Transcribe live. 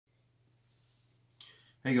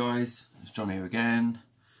Hey guys, it's John here again.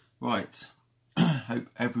 Right, hope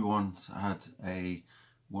everyone's had a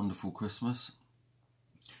wonderful Christmas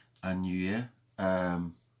and New Year.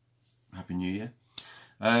 Happy New Year.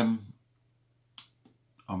 I'm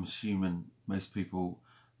assuming most people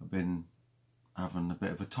have been having a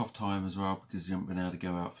bit of a tough time as well because you haven't been able to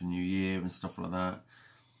go out for New Year and stuff like that.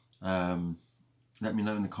 Let me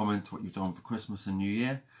know in the comments what you've done for Christmas and New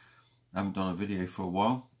Year. I haven't done a video for a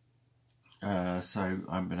while. So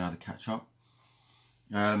I haven't been able to catch up.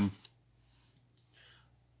 I'm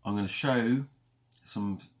going to show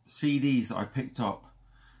some CDs that I picked up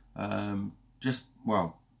about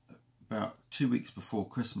 2 weeks before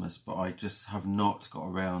Christmas, but I just have not got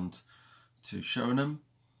around to showing them.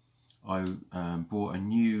 I bought a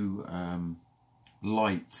new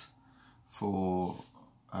light for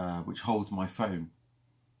which holds my phone.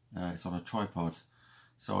 It's on a tripod.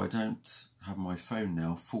 So I don't have my phone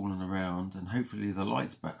now falling around, and hopefully the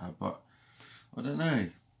light's better, but I don't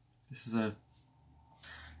know. It's a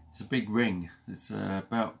big ring. It's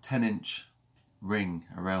about 10-inch ring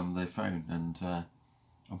around the phone, and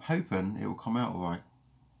I'm hoping it will come out all right.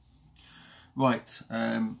 Right,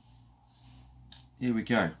 here we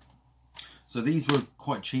go. So these were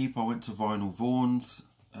quite cheap. I went to Vinyl Vaughan's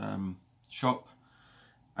shop,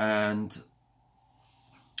 and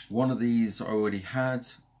one of these I already had.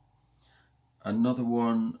 Another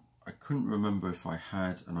one I couldn't remember if I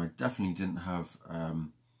had, and I definitely didn't have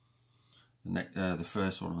the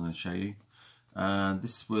first one I'm going to show you.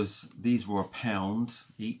 These were £1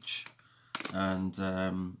 each, and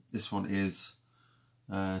this one is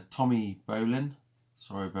Tommy Bolin.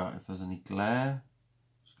 Sorry about if there's any glare.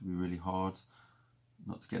 It's going to be really hard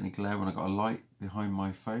not to get any glare when I got a light behind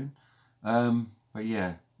my phone. But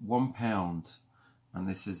yeah, £1. And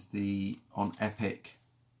this is on Epic.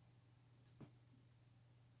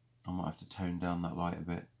 I might have to tone down that light a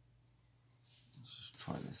bit. Let's just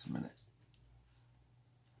try this a minute.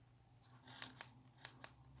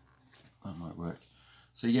 That might work.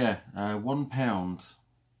 So yeah, £1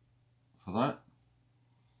 for that.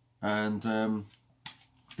 And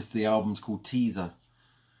the album's called Teaser.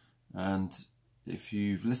 And if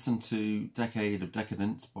you've listened to Decade of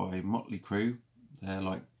Decadence by Motley Crue, they're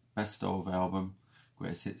like best of album,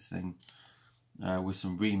 greatest hits thing, with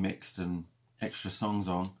some remixed and extra songs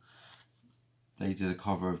on. They did a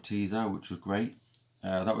cover of Teaser, which was great.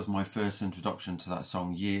 That was my first introduction to that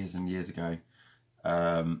song years and years ago.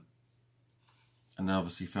 And I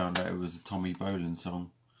obviously found out it was a Tommy Bolin song.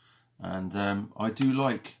 And I do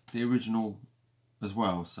like the original as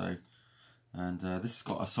well. So, and this has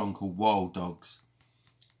got a song called Wild Dogs.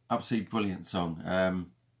 Absolutely brilliant song.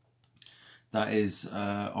 That is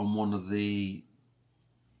on one of the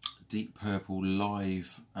Deep Purple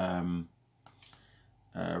live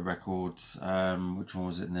records. Which one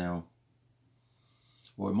was it now?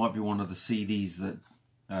 Well, it might be one of the CDs that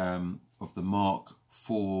of the Mark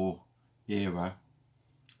IV era,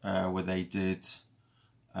 where they did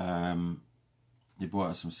they brought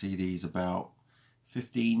out some CDs about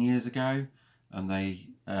 15 years ago, and they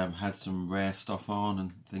had some rare stuff on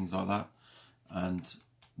and things like that, and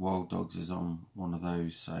Wild Dogs is on one of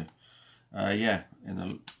those. So yeah,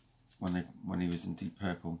 when he was in Deep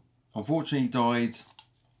Purple. Unfortunately, he died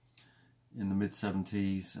in the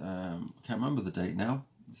mid-70s. Can't remember the date now.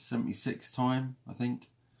 76 time, I think.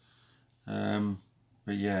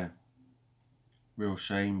 But yeah, real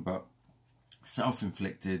shame, but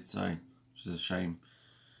self-inflicted, so which is a shame.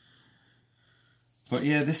 But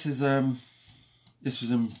yeah, this was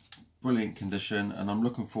in brilliant condition, and I'm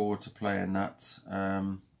looking forward to playing that.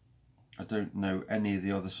 I don't know any of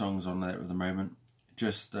the other songs on there at the moment.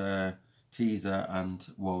 Just Teaser and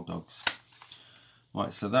Wild Dogs.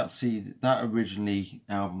 Right, so the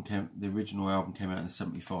original album came out in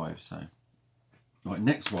 '75. So, right,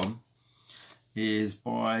 next one is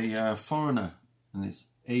by Foreigner, and it's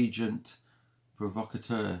Agent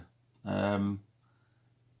Provocateur. And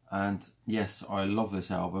yes, I love this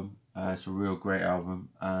album. It's a real great album,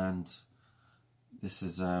 and this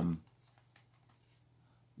is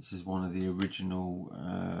one of the original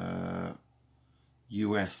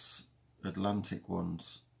US Atlantic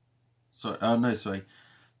ones. Sorry, no, sorry.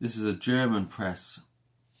 This is a German press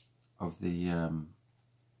of the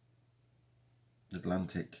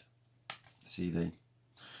Atlantic CD.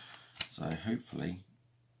 So hopefully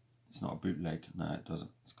it's not a bootleg. No, it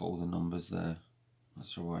doesn't. It's got all the numbers there.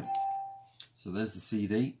 That's all right. So there's the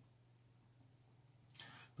CD.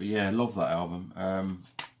 But yeah, I love that album.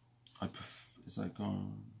 Is that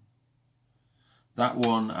gone? That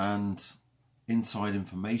one and Inside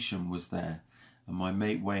Information was there, and my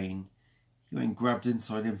mate Wayne, he went and grabbed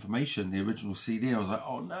Inside Information, the original CD. I was like,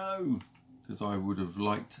 oh no, because I would have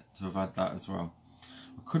liked to have had that as well.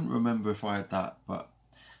 I couldn't remember if I had that, but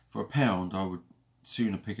for £1 I would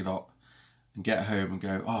sooner pick it up and get home and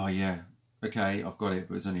go, oh yeah, okay, I've got it,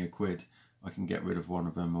 but it's only £1. I can get rid of one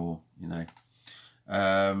of them, or you know,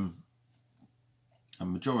 and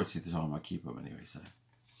majority of the time I keep them anyway. So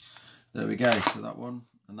there we go. So that one,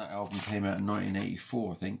 and that album came out in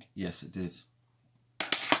 1984, I think. Yes, it did.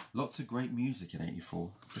 Lots of great music in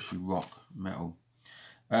 '84, especially rock, metal.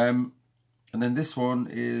 And then this one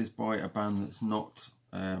is by a band that's not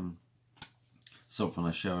something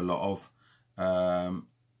I show a lot of.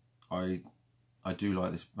 I do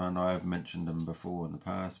like this band. I have mentioned them before in the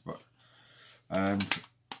past, but I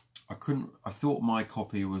thought my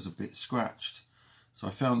copy was a bit scratched, so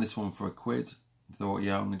I found this one for £1. Thought,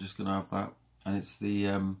 yeah, I'm just gonna have that, and it's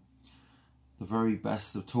the very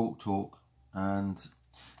best of Talk Talk, and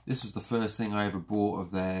this was the first thing I ever bought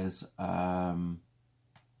of theirs.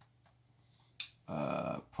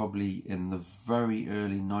 Probably in the very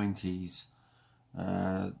early 90s.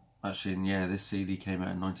 Actually, yeah, this CD came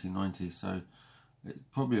out in 1990, so it's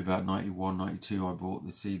probably about 91, 92 I bought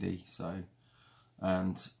the CD. So,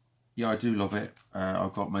 and yeah, I do love it.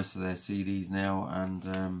 I've got most of their CDs now, and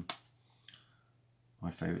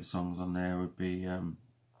my favourite songs on there would be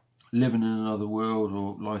Living in Another World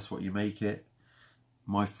or Life's What You Make It.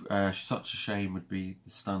 My Such a Shame would be the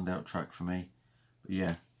standout track for me. But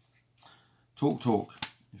yeah, Talk Talk.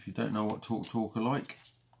 If you don't know what Talk Talk are like,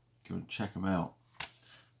 go and check them out.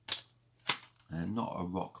 They're not a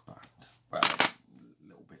rock band. Well,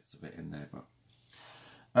 little bits of it in there, but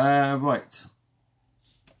right.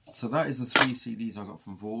 So that is the 3 CDs I got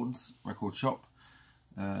from Vaughan's record shop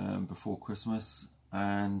before Christmas.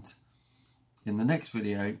 And in the next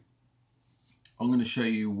video, I'm going to show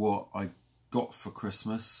you what I got for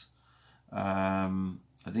Christmas. I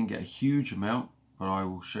didn't get a huge amount, but I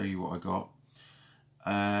will show you what I got.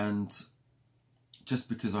 And just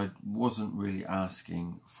because I wasn't really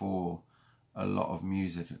asking for a lot of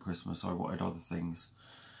music at Christmas, I wanted other things.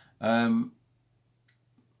 And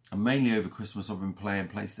mainly over Christmas I've been playing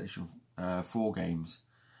PlayStation 4 games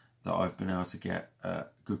that I've been able to get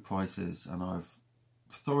at good prices, and I've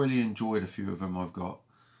thoroughly enjoyed a few of them I've got.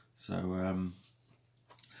 So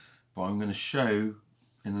but I'm going to show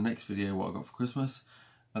in the next video what I got for Christmas,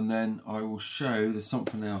 and then I will show there's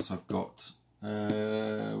something else I've got.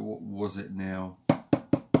 What was it now? I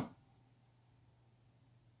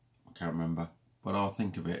can't remember, but I'll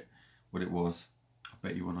think of it, what it was. I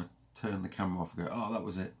bet you when I turn the camera off I go, oh, that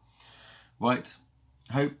was it. Right,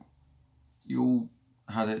 hope you all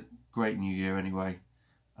had a great new year anyway,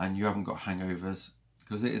 and you haven't got hangovers,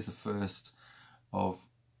 because it is the 1st of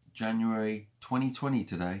January 2020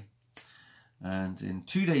 today, and in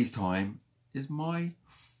 2 days time is my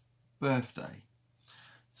birthday.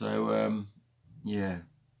 So yeah,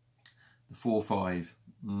 the 4-5,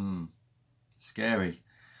 scary.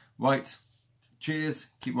 Right, cheers,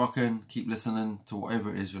 keep rocking, keep listening to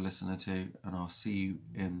whatever it is you're listening to, and I'll see you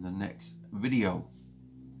in the next video.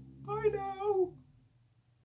 Bye now.